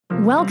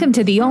Welcome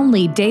to the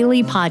only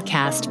daily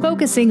podcast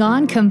focusing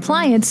on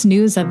compliance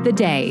news of the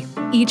day.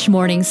 Each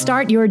morning,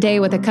 start your day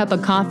with a cup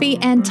of coffee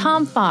and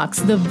Tom Fox,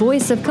 the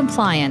voice of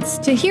compliance,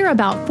 to hear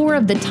about 4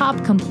 of the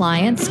top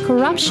compliance,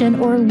 corruption,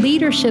 or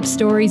leadership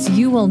stories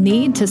you will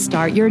need to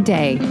start your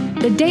day.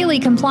 The Daily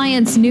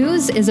Compliance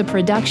News is a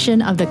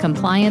production of the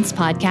Compliance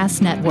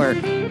Podcast Network.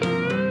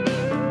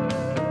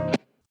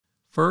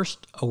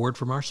 First, a word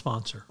from our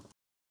sponsor.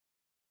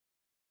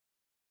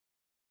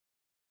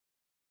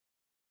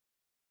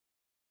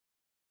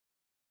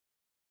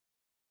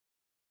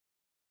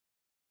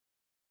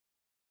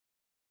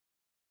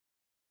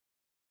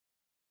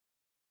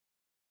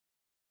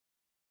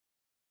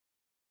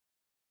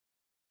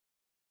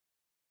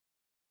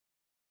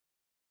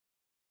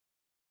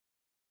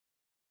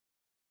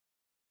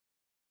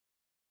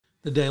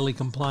 The Daily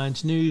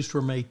Compliance News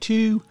for May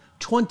 2,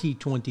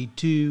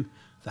 2022,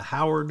 the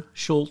Howard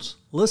Schultz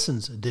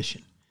Listens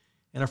Edition.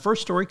 And our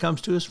first story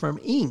comes to us from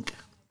Inc.com,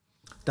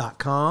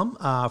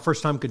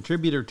 first-time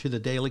contributor to the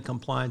Daily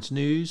Compliance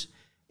News.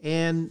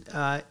 And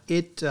I'm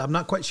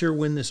not quite sure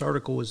when this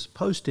article was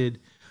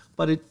posted,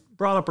 but it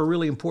brought up a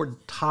really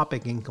important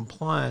topic in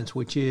compliance,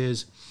 which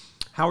is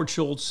Howard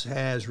Schultz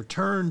has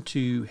returned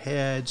to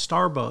head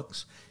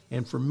Starbucks.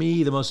 And for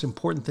me, the most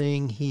important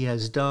thing he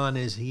has done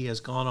is he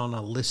has gone on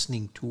a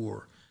listening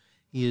tour.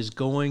 He is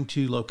going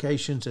to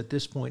locations at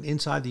this point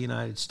inside the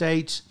United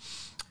States,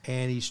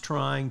 and he's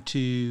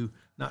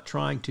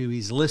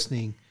he's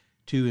listening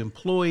to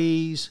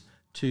employees,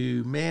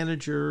 to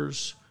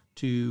managers,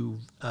 to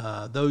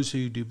those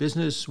who do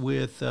business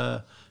with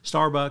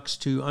Starbucks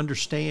to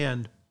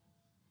understand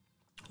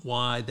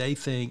why they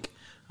think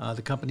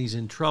the company's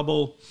in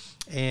trouble.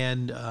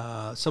 And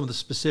some of the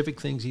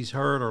specific things he's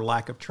heard are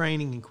lack of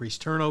training,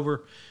 increased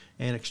turnover,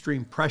 and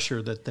extreme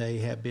pressure that they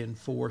have been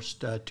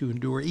forced to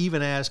endure,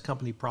 even as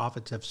company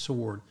profits have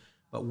soared,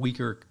 but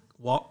weaker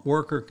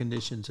worker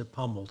conditions have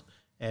pummeled,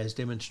 as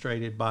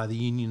demonstrated by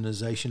the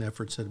unionization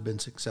efforts that have been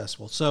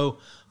successful. So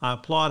I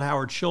applaud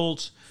Howard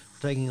Schultz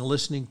for taking a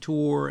listening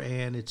tour,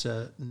 and it's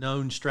a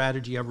known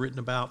strategy I've written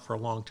about for a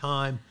long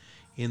time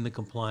in the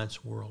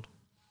compliance world.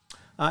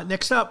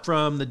 Next up,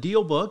 from the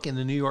Deal Book in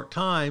the New York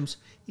Times,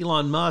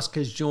 Elon Musk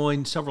has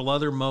joined several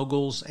other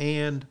moguls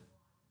and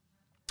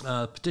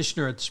a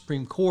petitioner at the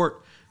Supreme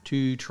Court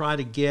to try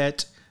to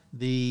get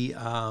the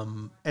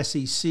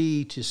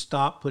SEC to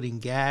stop putting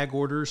gag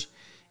orders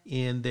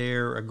in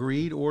their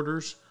agreed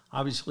orders.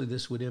 Obviously,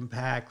 this would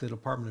impact the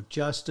Department of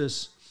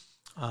Justice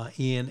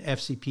in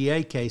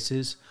FCPA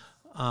cases.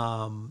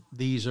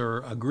 These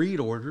are agreed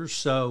orders,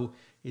 so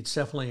it's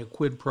definitely a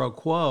quid pro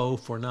quo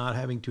for not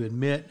having to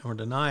admit or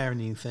deny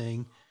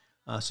anything.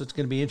 So it's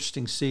going to be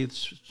interesting to see if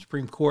the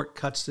Supreme Court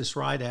cuts this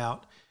right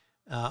out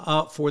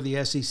up for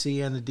the SEC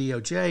and the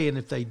DOJ. And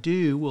if they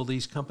do, will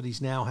these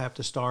companies now have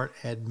to start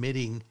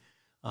admitting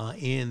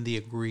in the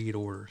agreed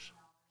orders?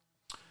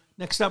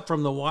 Next up,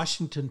 from the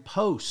Washington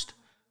Post,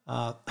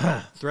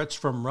 threats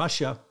from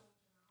Russia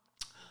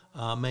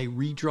may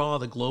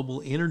redraw the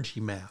global energy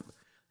map.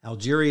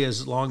 Algeria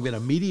has long been a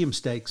medium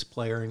stakes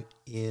player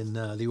in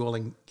the oil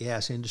and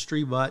gas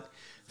industry, but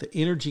the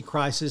energy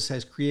crisis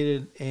has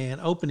created an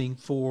opening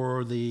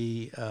for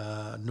the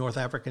North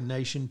African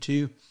nation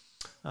to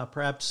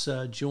perhaps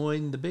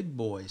join the big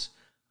boys.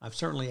 I've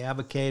certainly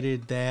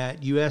advocated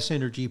that U.S.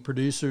 energy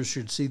producers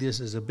should see this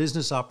as a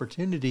business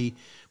opportunity,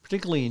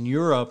 particularly in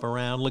Europe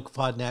around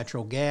liquefied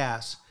natural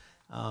gas,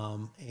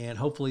 and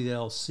hopefully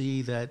they'll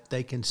see that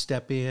they can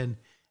step in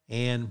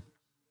and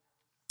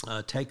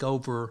take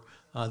over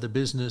the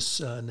business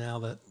now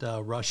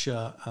that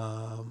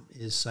Russia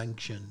is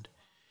sanctioned.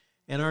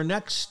 And our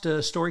next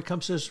story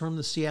comes to us from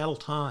the Seattle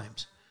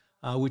Times,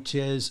 which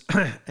is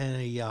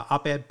an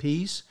op-ed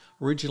piece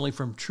originally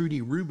from Trudy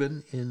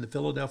Rubin in the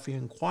Philadelphia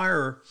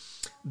Inquirer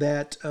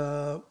that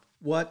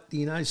what the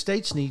United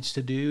States needs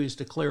to do is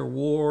declare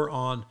war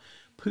on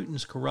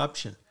Putin's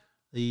corruption.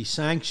 The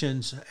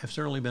sanctions have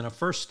certainly been a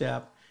first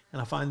step, and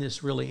I find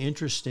this really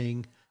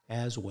interesting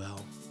as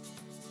well.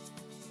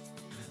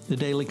 The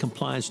Daily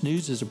Compliance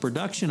News is a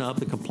production of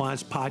the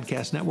Compliance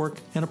Podcast Network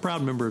and a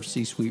proud member of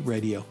C-Suite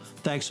Radio.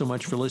 Thanks so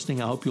much for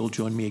listening. I hope you'll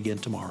join me again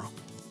tomorrow.